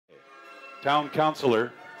Town Councillor.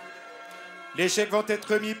 Les chèques vont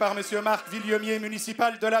être remis par M. Marc Villemier,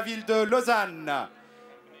 municipal de la ville de Lausanne,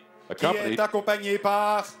 qui est accompagné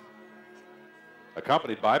by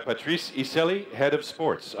Patrice Iseli, Head of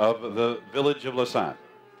Sports of the Village of Lausanne.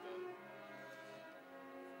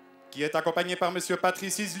 Qui est accompagné par M.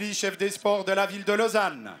 Patrice Iseli, chef des sports de la ville de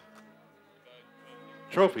Lausanne.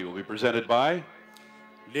 Trophy will be presented by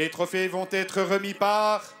Les trophées vont être remis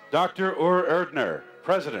par Dr. Ur Erdner,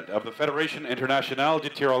 President of the Fédération Internationale du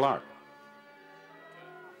Tir au Large.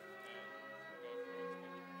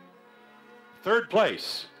 Third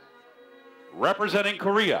place, representing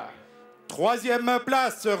Korea. Troisième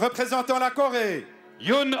place, représentant la Corée,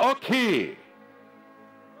 Yoon Ok.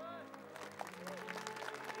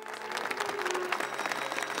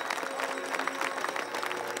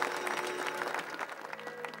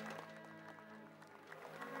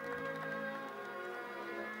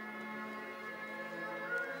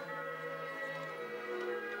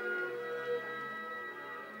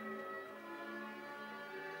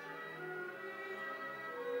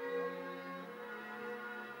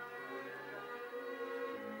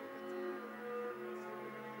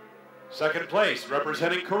 Second place,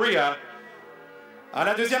 representing Korea. à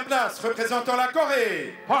la deuxième place, représentant la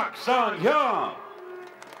Corée, Park Sang-hyun.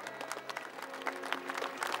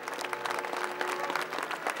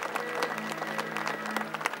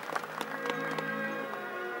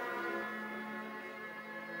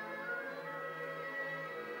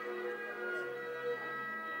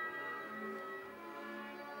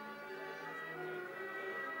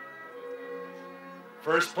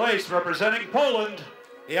 First place, representing Poland.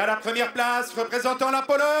 et à la première place, représentant la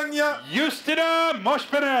Pologne, Justyna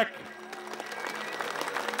Moshpenek.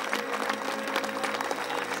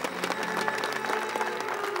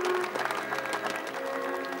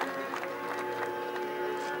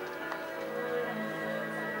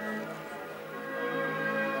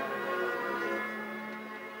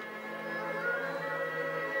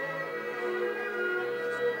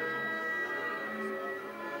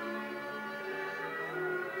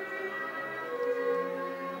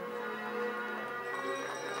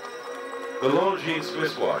 The Longines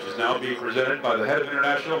Swiss watch is now being presented by the head of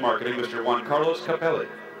international marketing, Mr. Juan Carlos Capelli.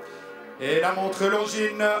 et la montre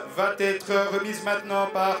Longines va être remise maintenant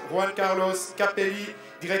par Juan Carlos Capelli,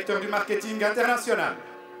 directeur du marketing international.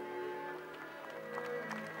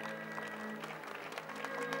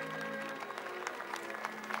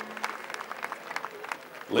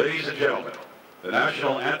 Ladies and gentlemen, the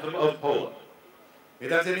national anthem of Poland.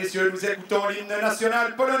 Mesdames et messieurs, nous écoutons l'hymne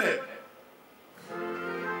national polonais.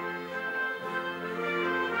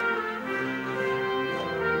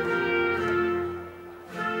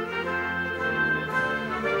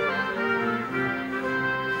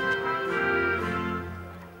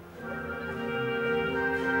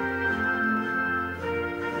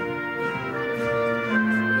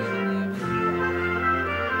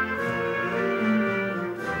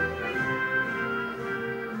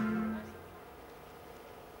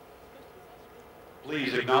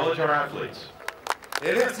 Please acknowledge our athletes.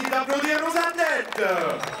 Et merci d'applaudir nos athlètes.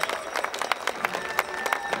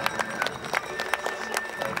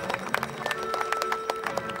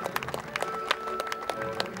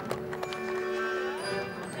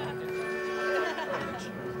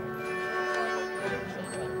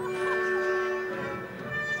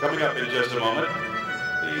 Coming up in just a moment,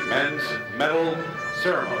 the men's medal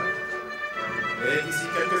ceremony. Et d'ici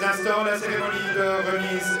quelques instants, la cérémonie de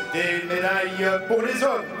remise des médailles pour les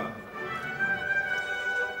hommes.